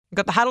We've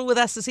got the huddle with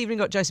us this evening.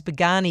 We've got Josie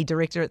Pagani,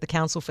 Director at the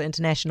Council for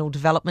International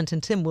Development,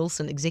 and Tim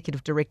Wilson,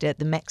 Executive Director at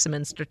the Maxim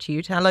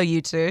Institute. Hello,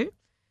 you two.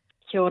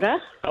 Kia ora.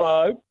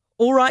 Hello.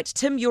 All right,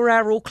 Tim, you're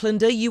our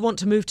Aucklander. You want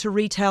to move to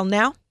retail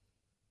now?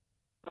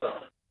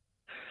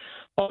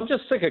 I'm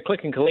just sick of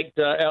click and collect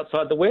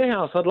outside the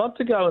warehouse. I'd love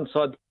to go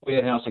inside the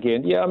warehouse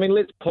again. Yeah, I mean,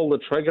 let's pull the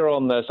trigger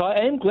on this. I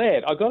am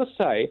glad, I've got to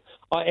say,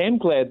 I am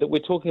glad that we're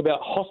talking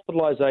about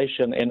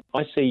hospitalisation and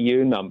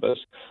ICU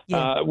numbers.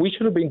 Yeah. We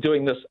should have been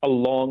doing this a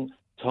long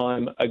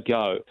time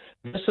ago.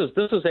 This is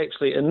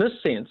actually, in this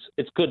sense,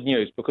 it's good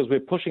news because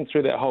we're pushing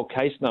through that whole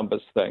case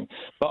numbers thing.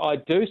 But I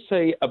do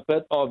see a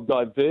bit of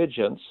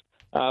divergence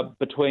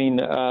between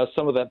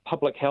some of the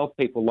public health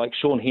people, like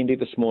Sean Hendy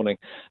this morning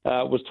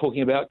was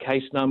talking about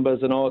case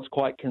numbers and, it's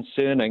quite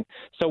concerning.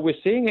 So we're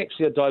seeing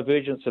actually a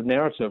divergence of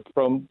narrative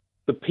from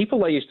the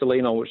people they used to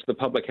lean on, which are the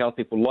public health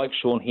people like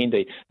Sean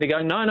Hendy. They're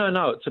going,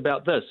 no, it's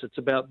about this, it's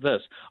about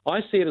this. I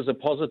see it as a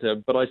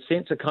positive, but I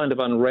sense a kind of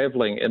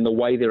unravelling in the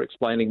way they're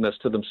explaining this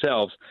to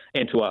themselves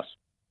and to us.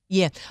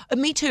 Yeah,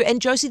 me too.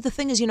 And Josie, the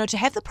thing is, to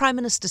have the Prime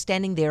Minister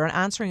standing there and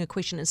answering a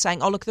question and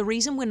saying, look, the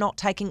reason we're not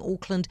taking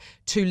Auckland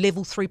to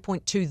level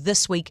 3.2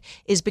 this week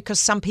is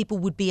because some people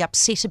would be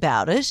upset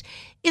about it,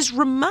 is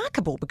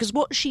remarkable, because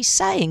what she's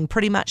saying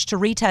pretty much to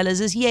retailers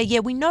is,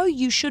 yeah, we know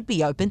you should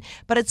be open,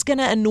 but it's going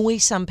to annoy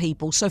some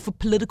people. So for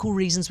political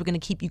reasons, we're going to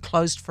keep you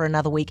closed for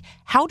another week.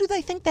 How do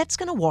they think that's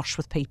going to wash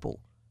with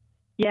people?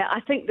 Yeah,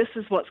 I think this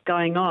is what's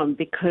going on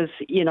because,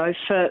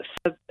 for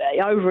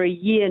over a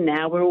year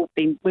now,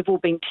 we've all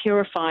been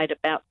terrified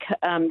about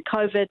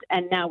COVID,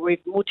 and now we're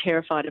more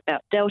terrified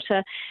about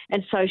Delta.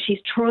 And so she's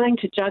trying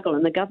to juggle,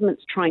 and the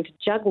government's trying to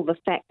juggle the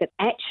fact that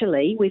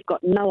actually we've got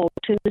no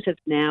alternative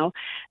now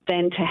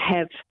than to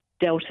have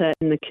Delta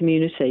in the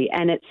community,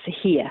 and it's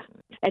here.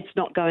 It's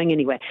not going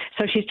anywhere.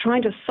 So she's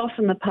trying to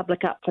soften the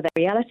public up for that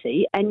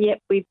reality, and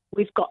yet we've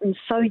gotten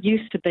so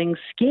used to being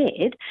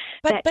scared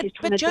that she's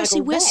trying to Josie,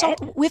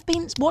 juggle that. we've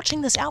been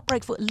watching this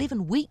outbreak for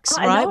 11 weeks,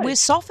 I right? know. We're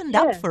softened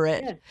up for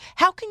it. Yeah.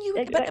 How can you?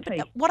 Exactly.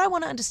 But what I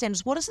want to understand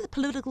is, what is the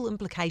political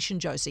implication,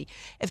 Josie,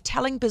 of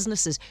telling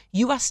businesses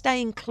you are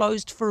staying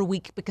closed for a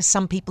week because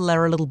some people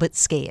are a little bit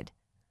scared?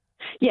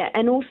 Yeah,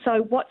 and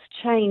also what's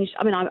changed,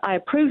 I mean, I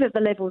approve that the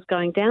level's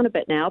going down a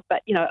bit now,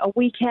 but, a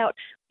week out,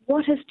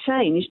 what has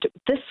changed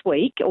this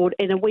week or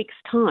in a week's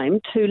time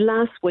to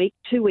last week,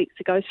 2 weeks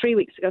ago, 3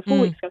 weeks ago, 4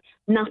 weeks ago?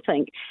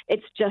 Nothing.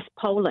 It's just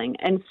polling.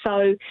 And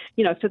so,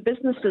 for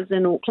businesses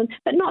in Auckland,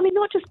 but not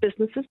just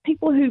businesses,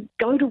 people who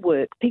go to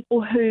work,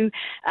 people who,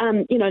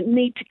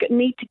 need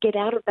to get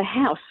out of the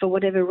house for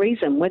whatever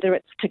reason, whether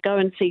it's to go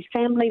and see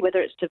family, whether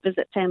it's to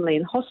visit family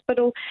in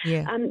hospital.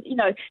 Yeah.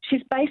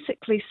 She's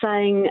basically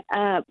saying,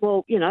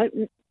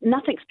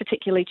 nothing's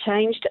particularly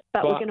changed,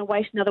 but we're going to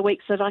wait another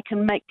week so that I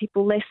can make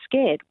people less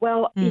scared.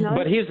 Well,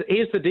 But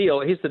here's the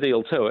deal. Here's the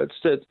deal too.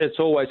 It's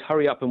always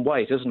hurry up and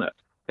wait, isn't it?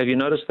 Have you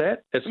noticed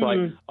that? It's like,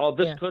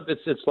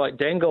 it's like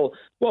dangle.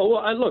 Well,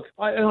 I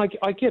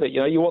get it.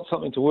 You want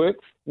something to work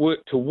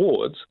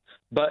towards,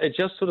 but it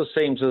just sort of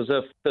seems as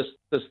if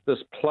this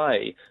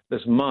play,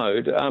 this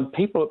mode,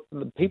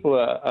 people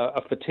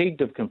are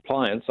fatigued of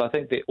compliance. I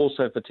think they're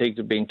also fatigued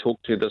of being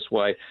talked to this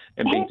way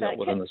and being dealt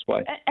with in this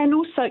way. And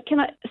also, can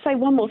I say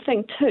one more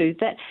thing too?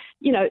 That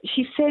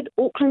she said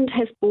Auckland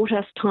has bought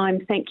us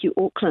time. Thank you,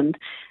 Auckland.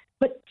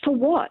 But for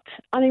what?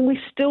 I mean, we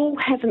still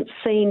haven't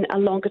seen a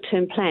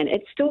longer-term plan.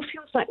 It still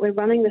feels like we're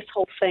running this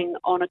whole thing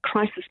on a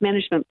crisis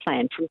management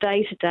plan from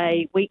day to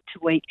day, week to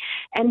week.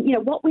 And,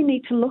 what we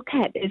need to look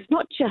at is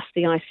not just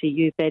the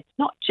ICU beds,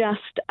 not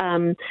just,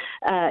 when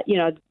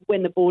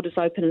the borders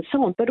open and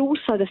so on, but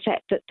also the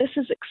fact that this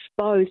has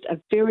exposed a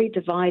very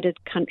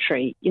divided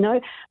country.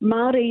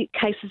 Māori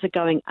cases are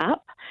going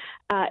up.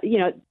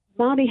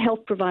 Māori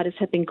health providers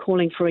have been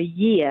calling for a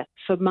year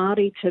for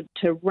Māori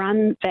to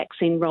run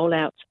vaccine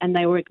rollouts, and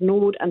they were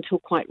ignored until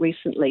quite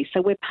recently.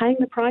 So we're paying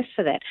the price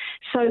for that.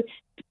 So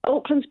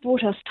Auckland's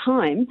brought us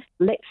time.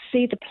 Let's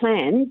see the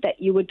plan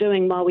that you were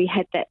doing while we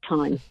had that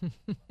time.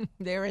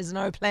 There is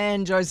no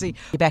plan, Josie.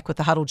 You're back with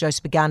the huddle,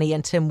 Josie Pagani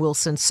and Tim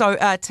Wilson. So,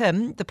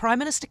 Tim, the Prime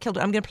Minister killed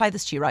it. I'm going to play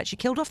this to you, right? She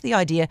killed off the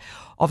idea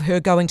of her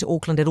going to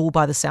Auckland at all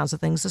by the sounds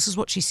of things. This is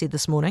what she said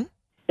this morning.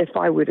 If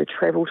I were to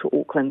travel to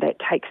Auckland, that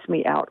takes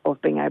me out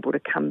of being able to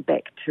come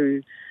back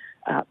to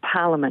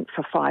Parliament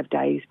for 5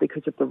 days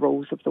because of the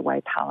rules of the way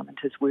Parliament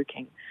is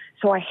working.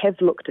 So I have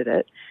looked at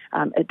it.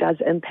 It does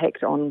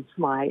impact on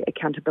my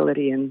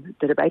accountability in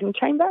the debating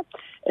chamber.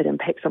 It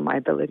impacts on my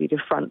ability to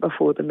front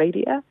before the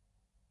media.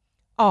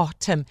 Oh,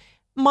 Tim,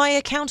 my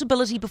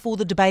accountability before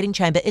the debating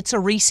chamber, it's a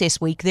recess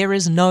week. There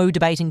is no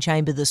debating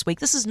chamber this week.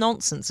 This is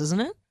nonsense,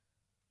 isn't it?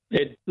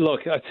 It's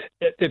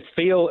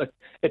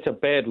a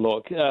bad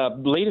look.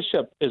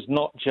 Leadership is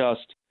not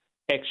just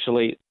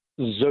actually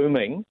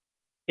zooming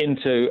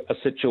into a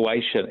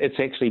situation. It's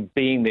actually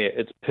being there.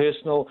 It's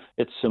personal.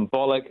 It's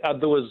symbolic.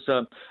 There was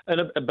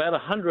about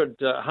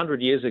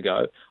 100 years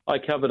ago, I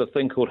covered a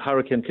thing called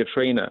Hurricane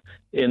Katrina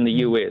in the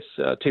US,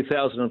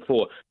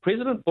 2004.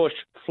 President Bush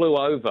flew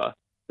over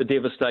the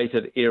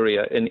devastated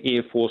area in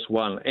Air Force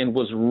One and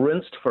was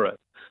rinsed for it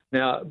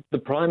Now, the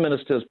Prime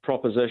Minister's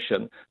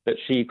proposition that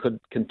she could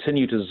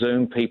continue to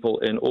Zoom people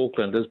in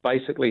Auckland is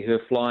basically her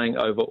flying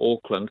over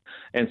Auckland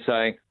and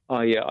saying,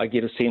 oh, yeah, I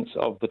get a sense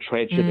of the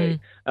tragedy.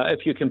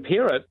 If you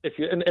compare it,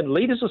 and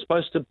leaders are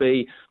supposed to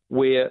be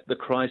where the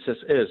crisis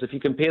is. If you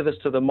compare this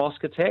to the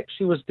mosque attack,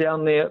 she was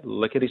down there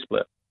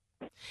lickety-split.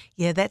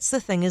 Yeah, that's the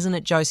thing, isn't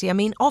it, Josie? I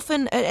mean,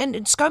 often, and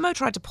ScoMo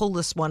tried to pull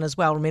this one as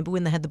well. Remember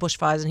when they had the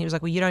bushfires and he was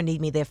like, well, you don't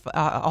need me there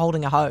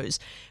holding a hose.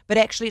 But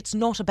actually, it's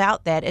not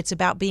about that. It's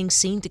about being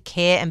seen to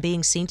care and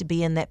being seen to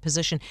be in that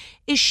position.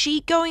 Is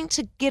she going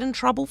to get in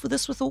trouble for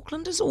this with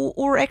Aucklanders,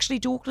 or actually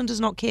do Aucklanders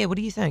not care? What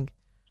do you think?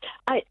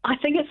 I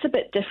think it's a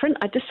bit different.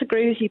 I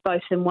disagree with you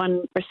both in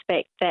one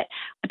respect, that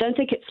I don't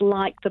think it's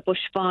like the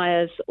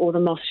bushfires or the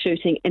mosque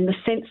shooting in the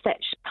sense that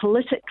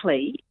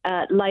politically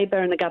Labor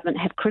and the government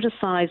have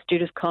criticised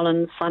Judith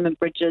Collins, Simon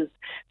Bridges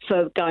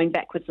for going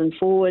backwards and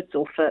forwards,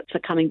 or for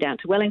coming down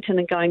to Wellington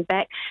and going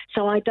back.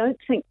 So I don't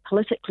think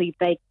politically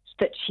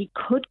that she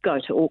could go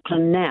to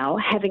Auckland now,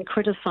 having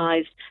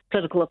criticised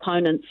political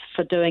opponents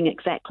for doing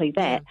exactly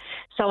that.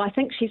 So I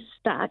think she's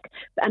stuck.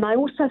 And I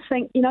also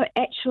think,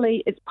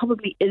 actually it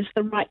probably is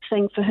the right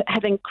thing for her,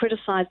 having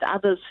criticised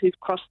others who've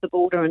crossed the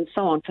border and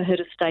so on, for her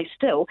to stay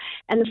still.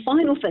 And the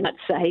final thing I'd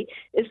say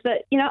is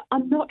that,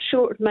 I'm not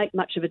sure it would make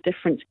much of a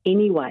difference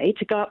anyway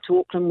to go up to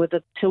Auckland with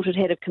a tilted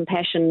head of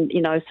compassion,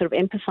 sort of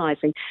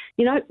empathising.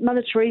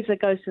 Mother Teresa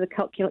goes to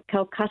the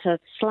Calcutta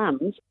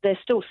slums. They're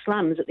still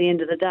slums at the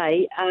end of the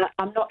day.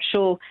 I'm not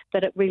sure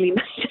that it really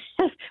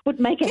would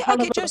make a hell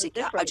of a lot of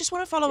difference. I just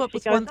want to follow up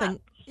with one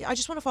thing. I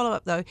just want to follow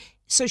up, though.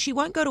 So she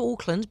won't go to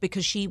Auckland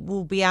because she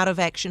will be out of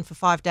action for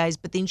 5 days,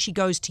 but then she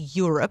goes to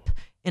Europe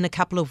in a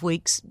couple of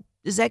weeks.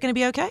 Is that going to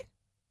be okay?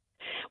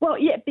 Well,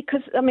 yeah,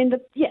 because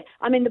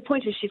the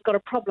point is she's got a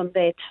problem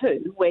there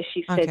too, where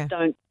she said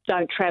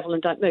don't travel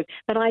and don't move.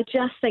 But I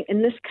just think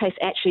in this case,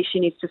 actually, she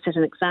needs to set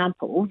an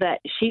example that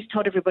she's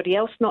told everybody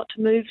else not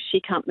to move. She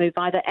can't move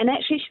either, and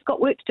actually, she's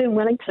got work to do in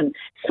Wellington.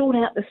 Sort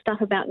out the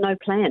stuff about no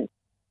plan.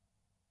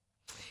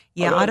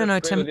 Yeah, I don't know,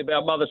 Tim.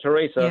 About Mother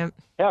Teresa,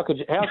 how could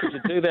you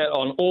do that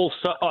on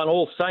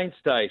All Saints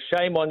Day?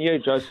 Shame on you,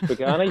 Joseph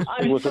Pagani.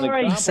 I'm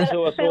sorry,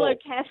 fellow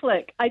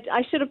Catholic.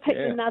 I should have picked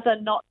another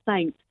not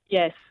saint.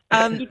 Yes.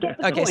 You get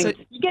the point. So,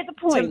 you get the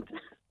point. Tim,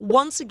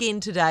 once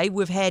again today,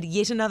 we've had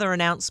yet another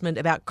announcement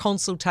about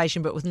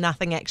consultation, but with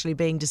nothing actually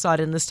being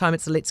decided. And this time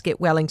it's a let's get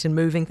Wellington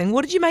moving thing.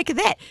 What did you make of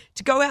that?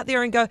 To go out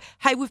there and go,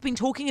 hey, we've been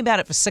talking about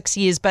it for 6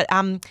 years, but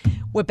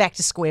we're back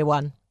to square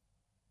one.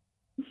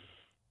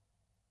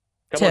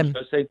 Come on,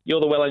 Josie, you're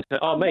the Wellington.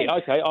 Oh, me.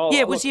 Okay.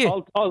 It was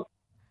you.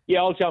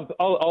 I'll jump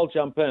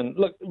in.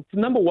 Look,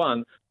 number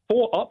one,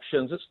 4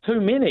 options. It's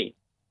too many.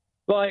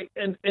 Like,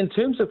 in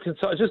terms of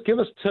consult, just give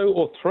us 2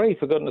 or 3,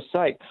 for goodness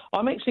sake.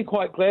 I'm actually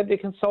quite glad they're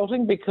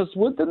consulting, because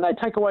didn't they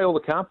take away all the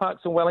car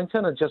parks in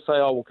Wellington and just say,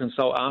 oh, we'll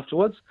consult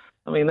afterwards?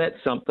 I mean,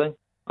 that's something,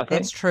 I think.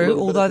 That's true,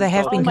 although they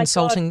have been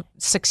consulting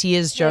 6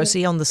 years,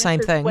 Josie, on the same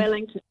thing.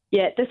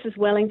 Yeah, this is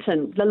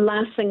Wellington. The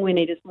last thing we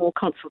need is more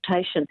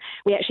consultation.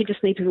 We actually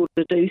just need people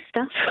to do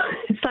stuff.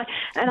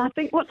 And I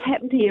think what's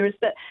happened here is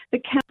that the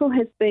council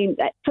has been,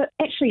 for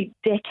actually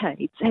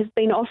decades, has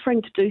been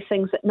offering to do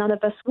things that none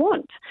of us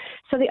want.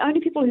 So the only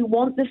people who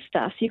want this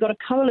stuff, you've got a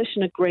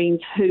coalition of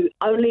Greens who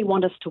only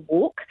want us to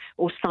walk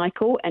or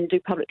cycle and do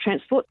public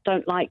transport,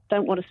 don't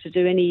want us to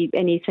do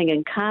anything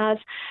in cars.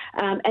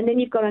 And then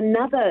you've got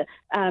another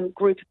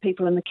group of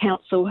people in the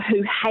council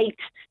who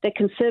they're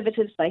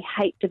conservatives, they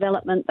hate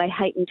development, they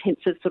hate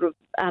intensive sort of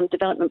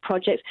development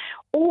projects.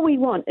 All we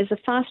want is a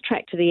fast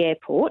track to the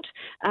airport,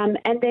 and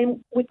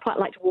then we'd quite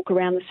like to walk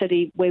around the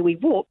city where we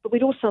walk, but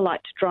we'd also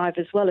like to drive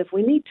as well if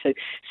we need to.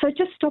 So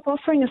just stop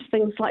offering us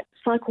things like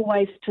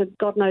cycleways to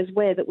God knows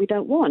where that we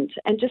don't want,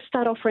 and just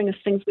start offering us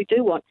things we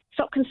do want.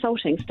 Stop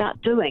consulting, start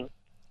doing.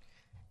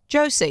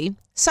 Josie,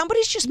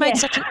 somebody's just made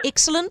such an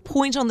excellent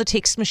point on the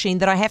text machine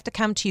that I have to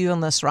come to you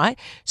on this, right?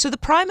 So the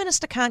Prime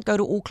Minister can't go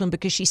to Auckland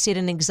because she set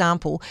an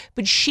example,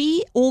 but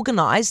she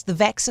organised the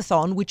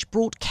Vaxathon, which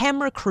brought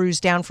camera crews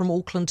down from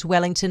Auckland to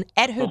Wellington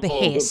at her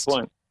behest.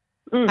 Good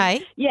point.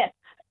 Hey? Yeah.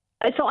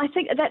 So I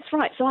think that's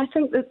right. So I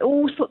think there's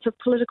all sorts of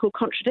political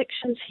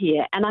contradictions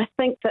here. And I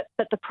think that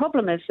the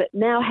problem is that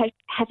now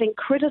having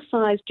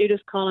criticised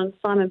Judith Collins,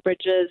 Simon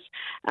Bridges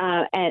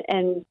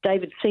and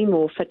David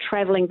Seymour for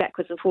travelling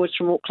backwards and forwards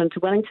from Auckland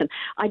to Wellington,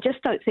 I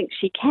just don't think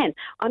she can.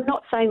 I'm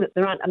not saying that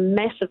there aren't a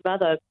massive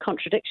other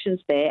contradictions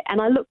there.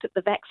 And I looked at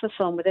the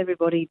Vaxathon with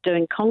everybody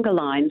doing conga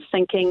lines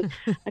thinking,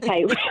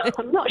 okay,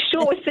 I'm not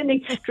sure we're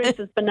sending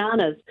dresses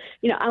bananas.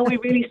 Are we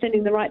really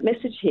sending the right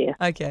message here?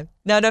 Okay.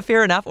 No,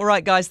 fair enough. All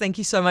right, guys, thank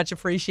you so much.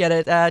 Appreciate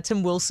it.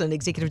 Tim Wilson,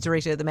 Executive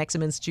Director at the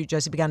Maxim Institute,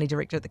 Josie Pagani,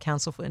 Director at the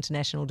Council for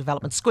International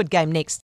Development. Squid Game next.